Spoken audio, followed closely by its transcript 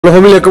Hola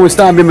familia, ¿cómo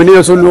están?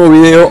 Bienvenidos a un nuevo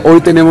video.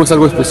 Hoy tenemos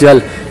algo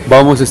especial.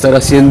 Vamos a estar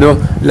haciendo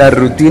la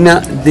rutina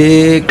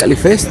de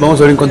Califest. Vamos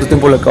a ver en cuánto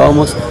tiempo lo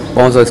acabamos.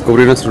 Vamos a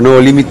descubrir nuestro nuevo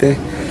límite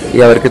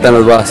y a ver qué tal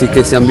nos va. Así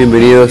que sean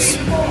bienvenidos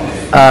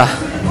a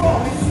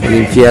el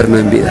infierno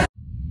en vida.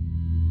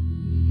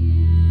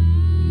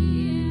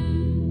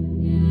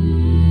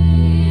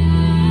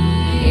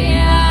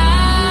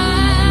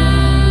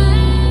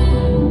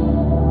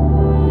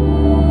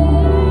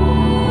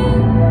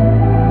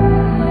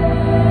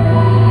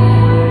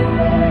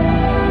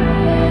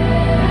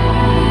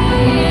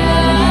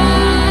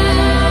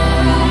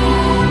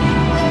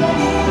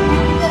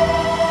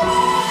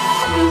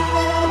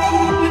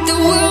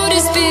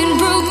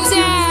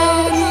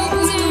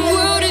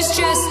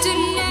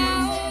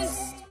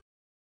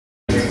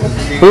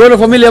 Pues bueno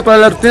familia, para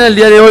la rutina del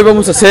día de hoy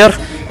vamos a hacer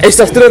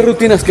estas tres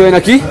rutinas que ven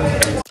aquí.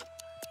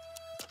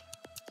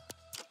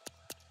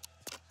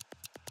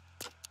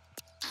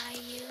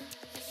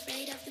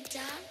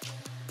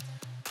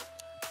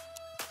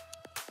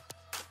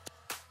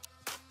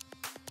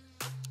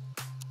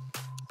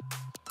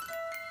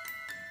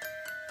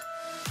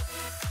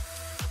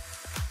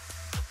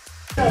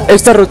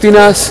 Estas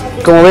rutinas,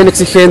 como ven,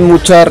 exigen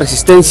mucha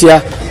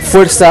resistencia,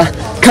 fuerza,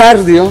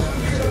 cardio,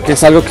 que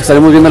es algo que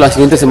estaremos viendo la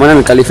siguiente semana en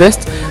el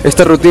Califest.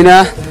 Esta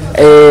rutina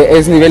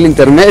es nivel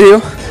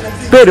intermedio,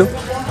 pero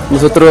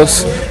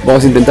nosotros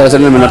vamos a intentar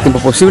hacerlo en el menor tiempo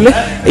posible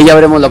y ya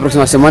veremos la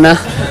próxima semana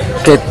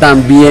que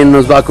también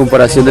nos va a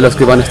comparación de los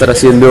que van a estar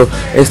haciendo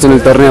esto en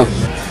el torneo.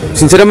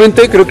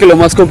 Sinceramente creo que lo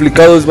más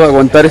complicado es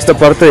aguantar esta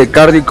parte de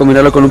cardio y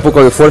combinarlo con un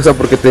poco de fuerza,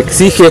 porque te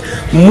exige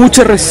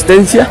mucha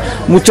resistencia,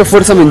 mucha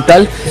fuerza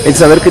mental, el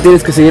saber que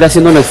tienes que seguir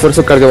haciendo un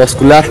esfuerzo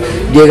cardiovascular,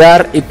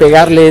 llegar y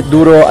pegarle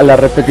duro a las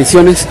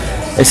repeticiones.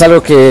 Es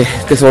algo que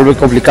se vuelve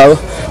complicado,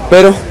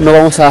 pero no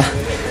vamos a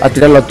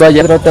tirar la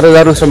toalla, tratar de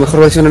dar nuestra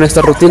mejor versión en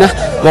esta rutina.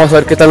 Vamos a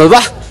ver qué tal nos va.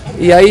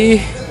 Y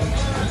ahí,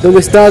 ¿dónde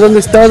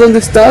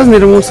estás, mi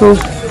hermoso?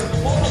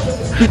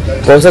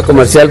 Pausa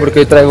comercial porque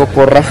hoy traigo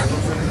porra.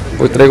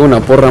 Hoy traigo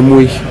una porra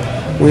muy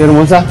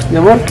hermosa, mi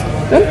amor.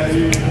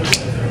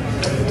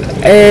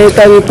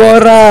 ¡Está mi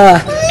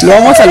porra! ¿Lo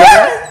vamos a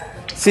lograr?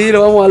 Sí,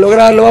 lo vamos a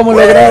lograr, lo vamos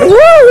a lograr.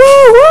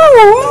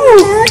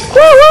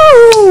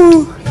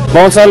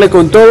 Vamos a darle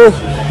con todo,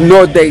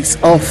 no days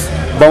off.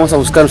 Vamos a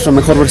buscar nuestra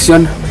mejor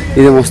versión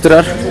y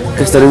demostrar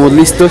que estaremos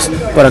listos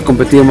para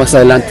competir más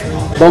adelante.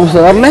 Vamos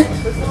a darle.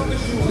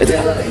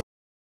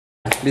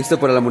 ¿Listo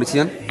para la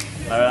munición?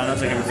 La verdad no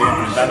sé qué me estoy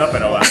enfrentando,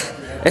 pero va.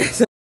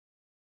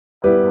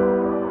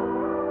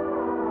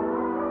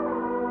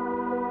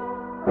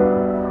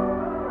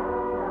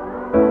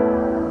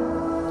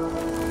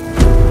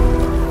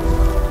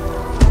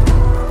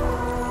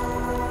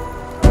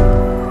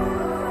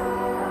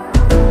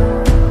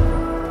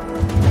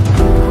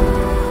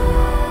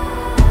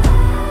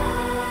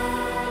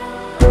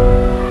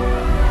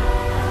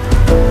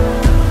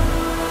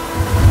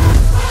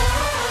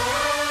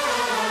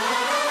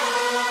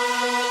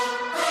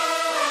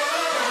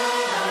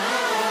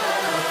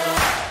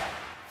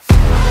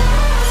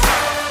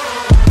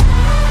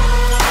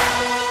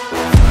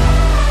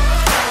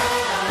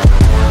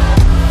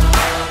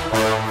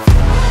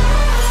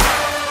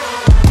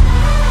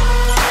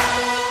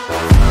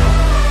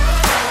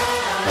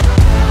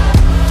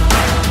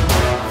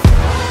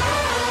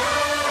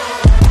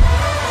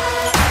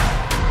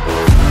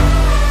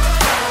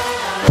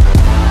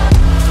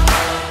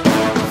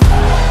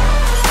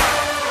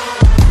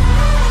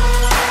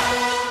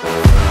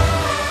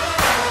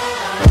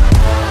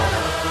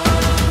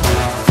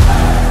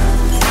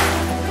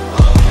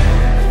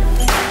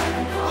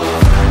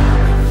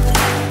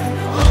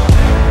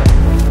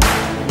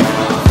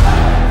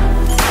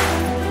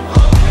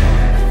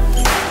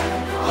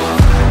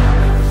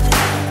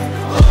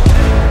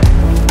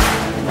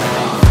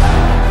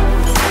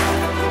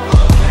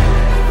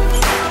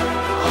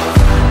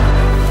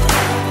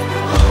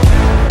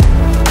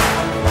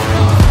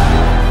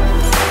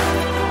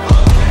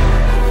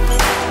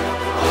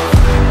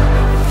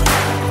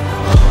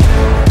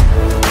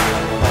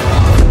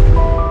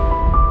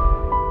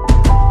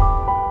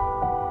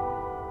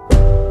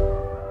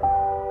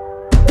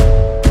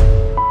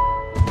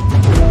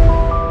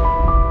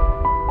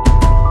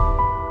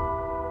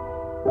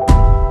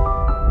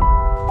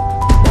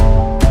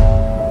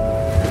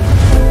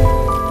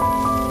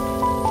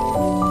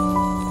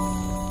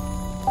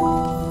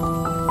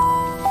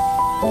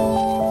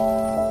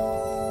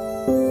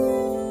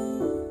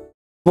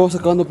 Vamos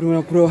acabando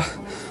primera prueba,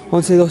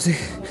 11-12,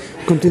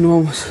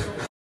 continuamos.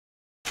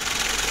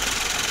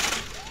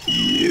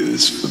 Yeah,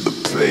 this for the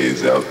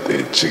players out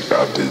there, check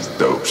out this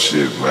dope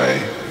shit, man.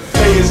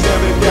 Players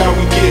another down,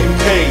 we getting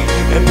paid.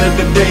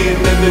 Another day,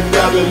 another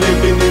dollar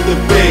living in the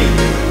bay.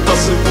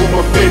 Hustle for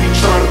my baby,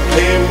 trying to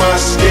play in my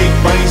escape.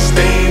 I ain't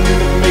staying in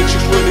the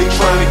matrix where they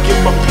trying to get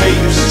my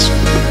papers. This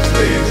for the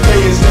players.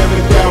 Players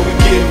another down, we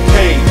getting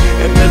paid.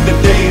 Another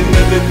day,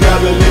 another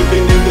dollar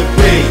living in the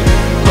bay.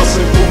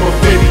 Hustle for my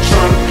baby,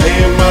 trying to play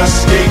in my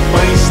escape.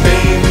 I ain't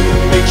staying in the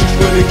matrix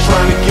where they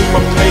trying to get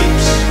my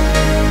papers.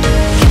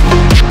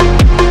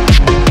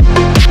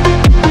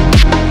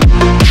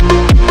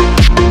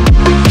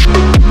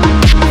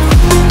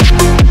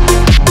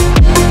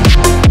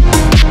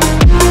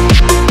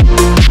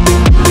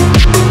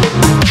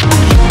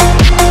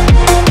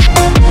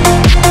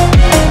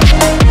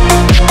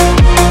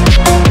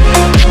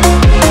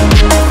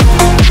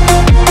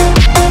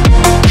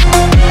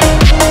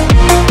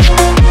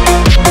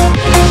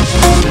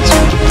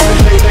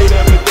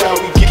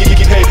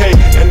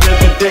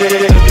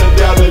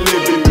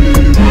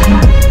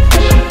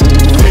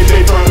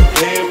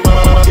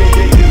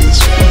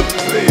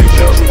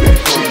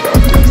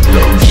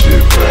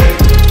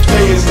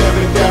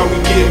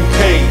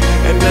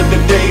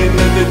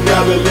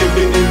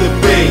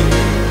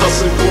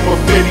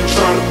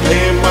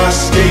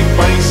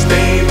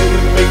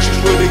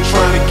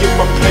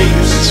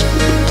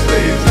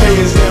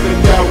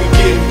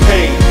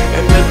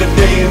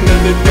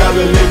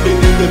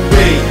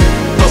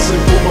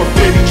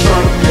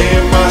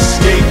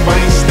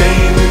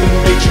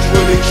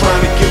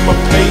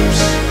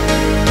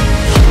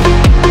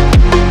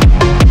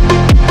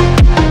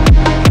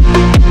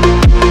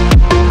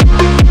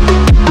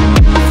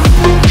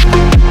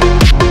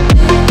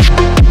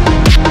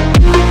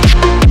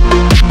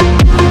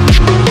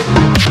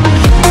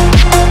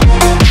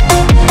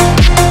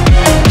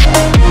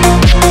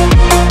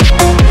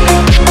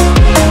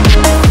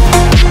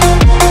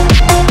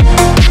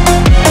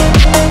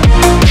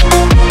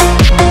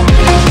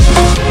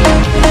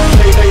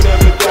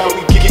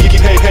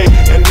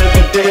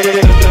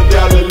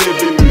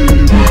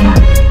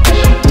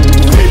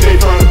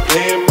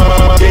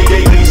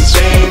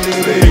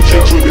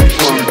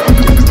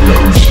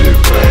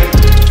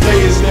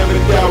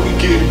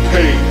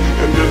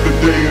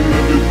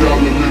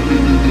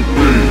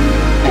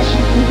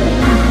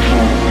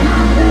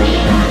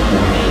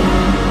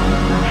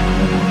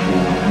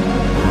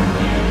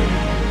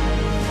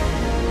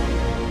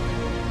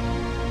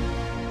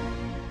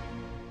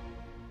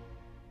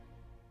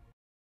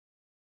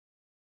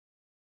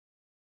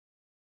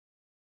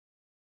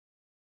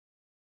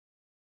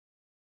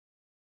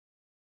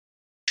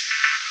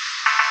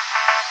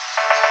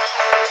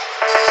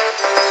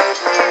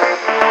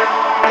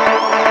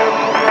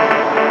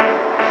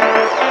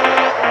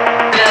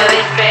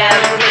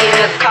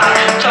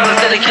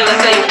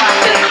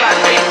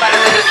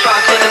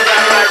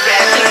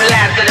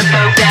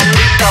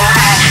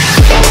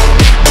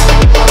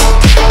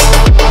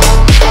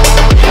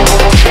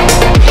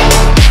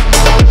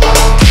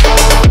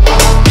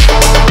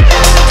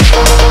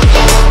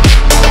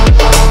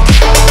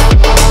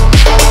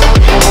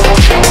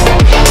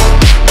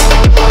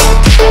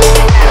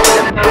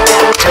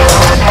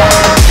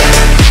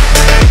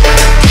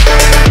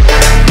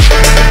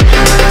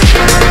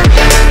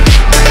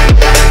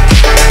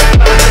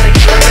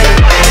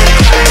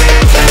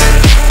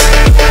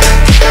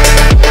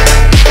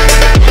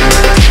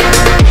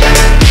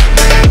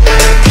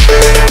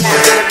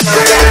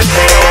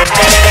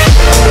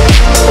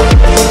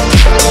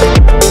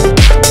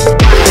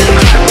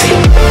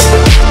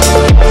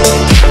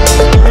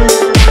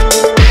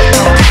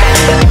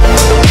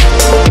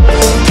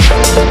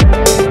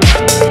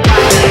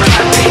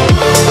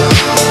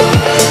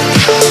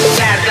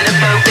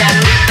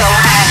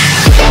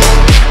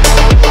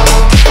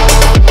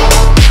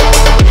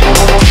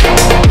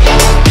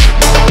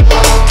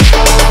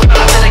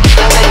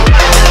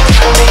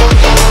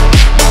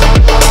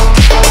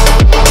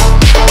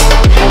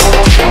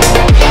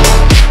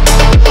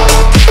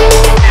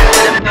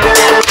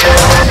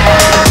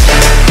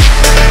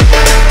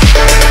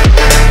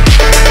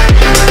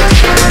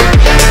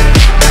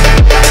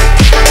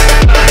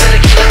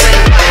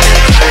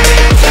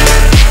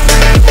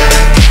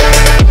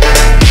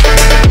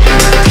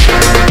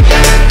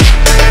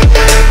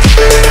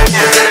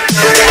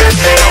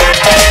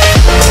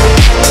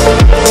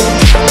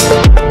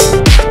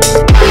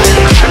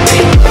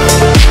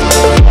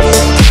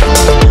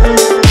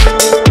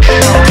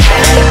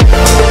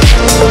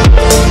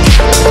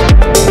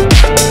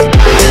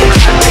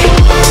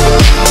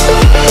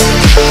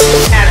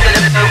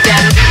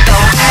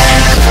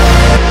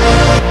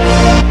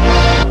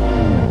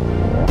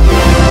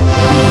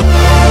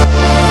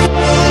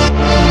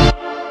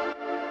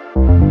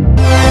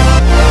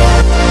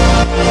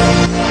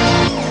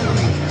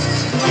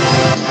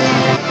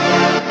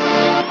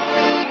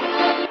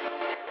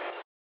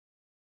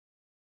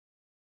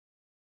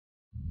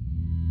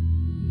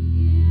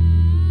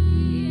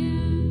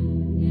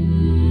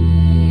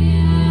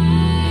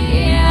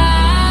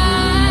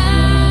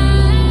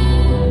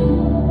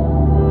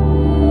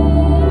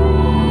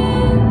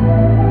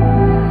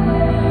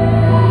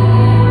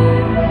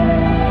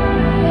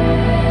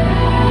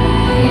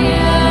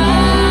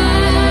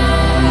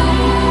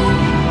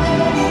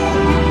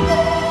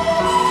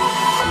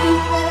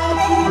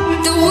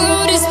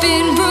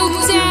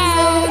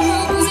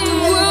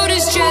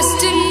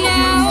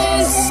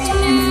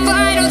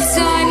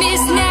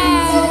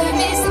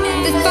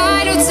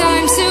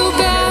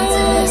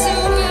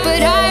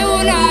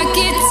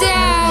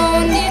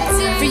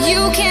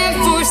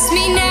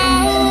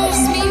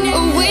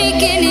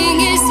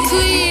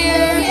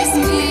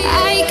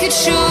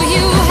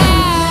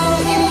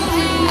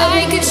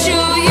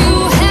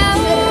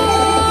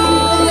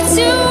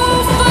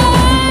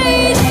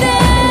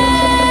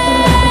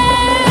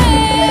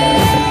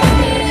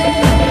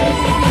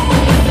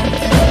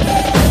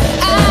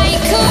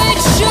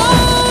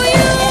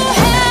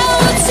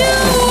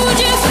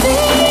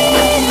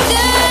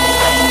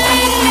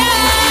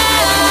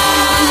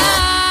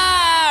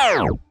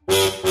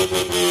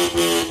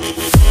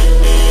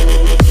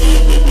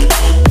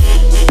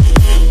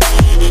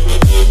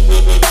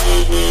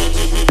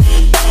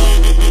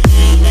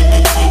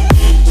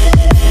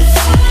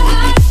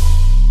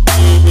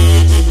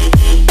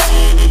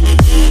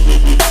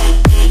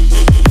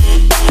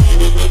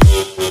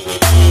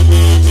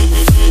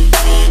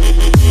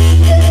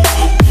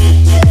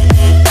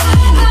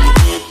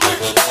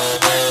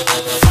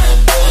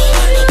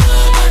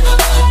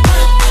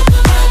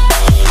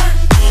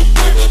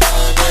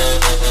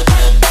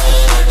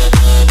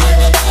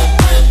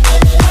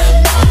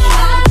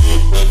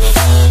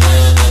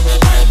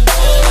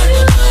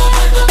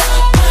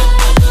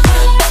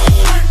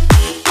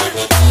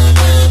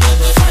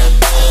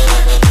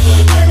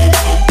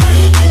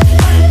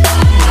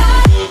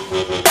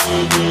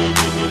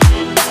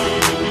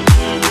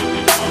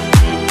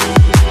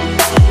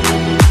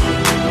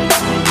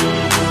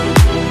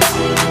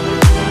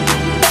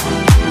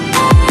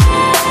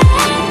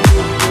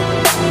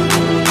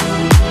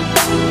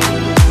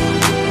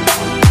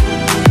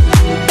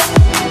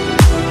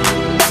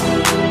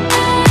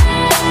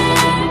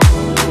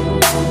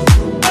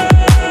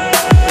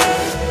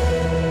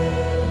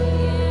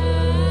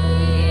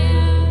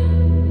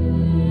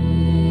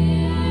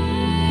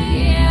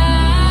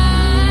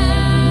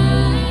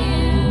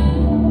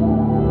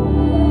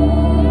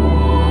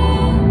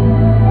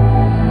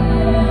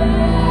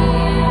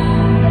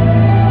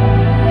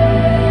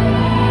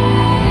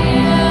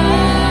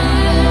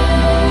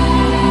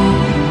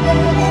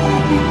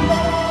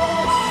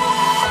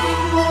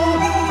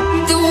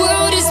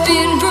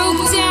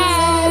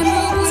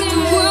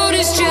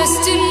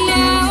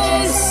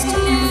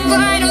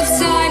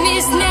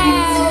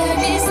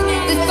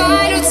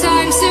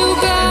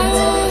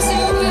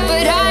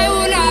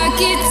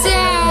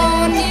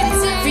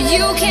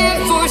 You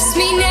can't force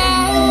me now.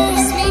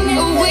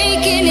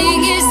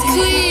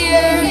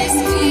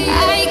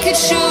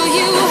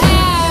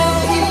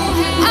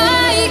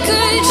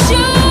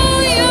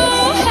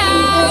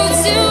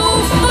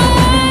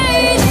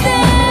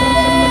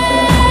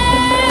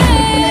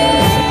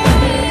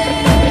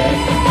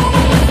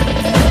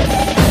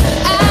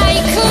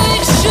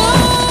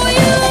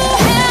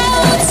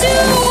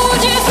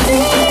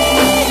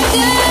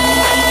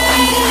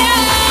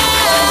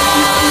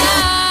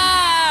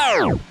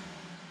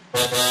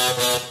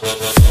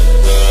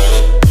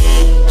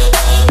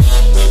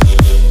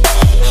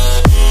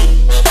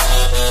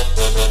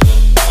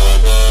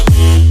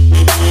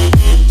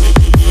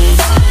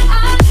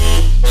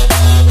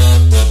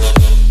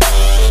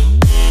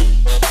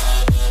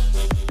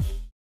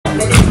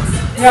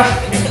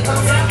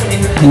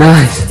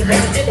 Nice.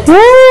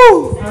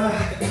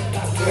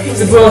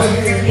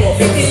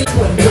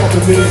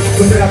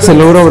 Se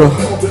logró, bro.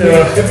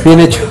 Bien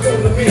hecho.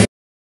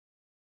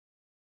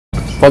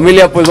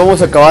 Familia, pues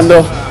vamos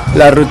acabando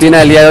la rutina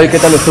del día de hoy. ¿Qué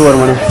tal estuvo,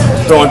 hermano?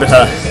 Estuvo muy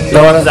pesada.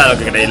 La verdad. Nada lo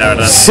que creí, la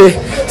verdad. Sí,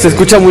 se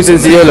escucha muy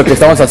sencillo lo que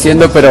estamos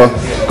haciendo, pero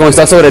como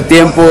estás sobre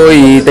tiempo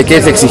y te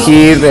quieres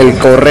exigir, el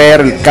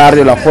correr, el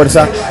cardio, la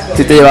fuerza,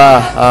 sí te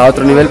lleva a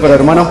otro nivel. Pero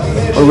hermano,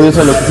 orgulloso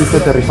de lo que hiciste,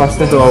 te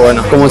rifaste. Estuvo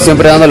bueno. Como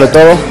siempre, dándolo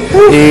todo.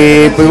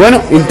 Y pues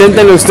bueno,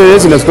 inténtenlo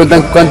ustedes y nos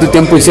cuentan cuánto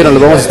tiempo hicieron,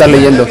 los vamos a estar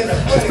leyendo.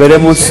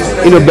 Esperemos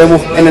y nos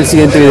vemos en el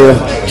siguiente video.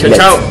 Chao,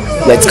 chao.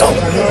 Let's go.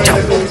 Chao.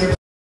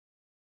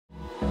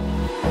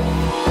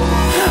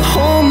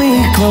 Hold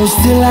me close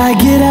till I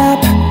get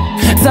up.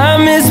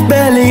 Time is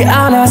barely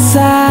on our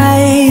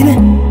side.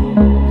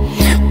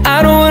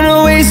 I don't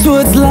wanna waste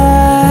what's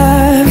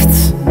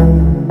left.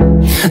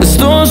 The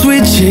storms we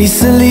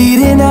chase are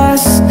leading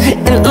us,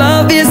 and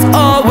love is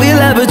all we'll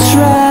ever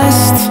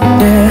trust.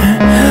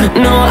 Yeah,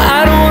 no,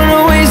 I don't wanna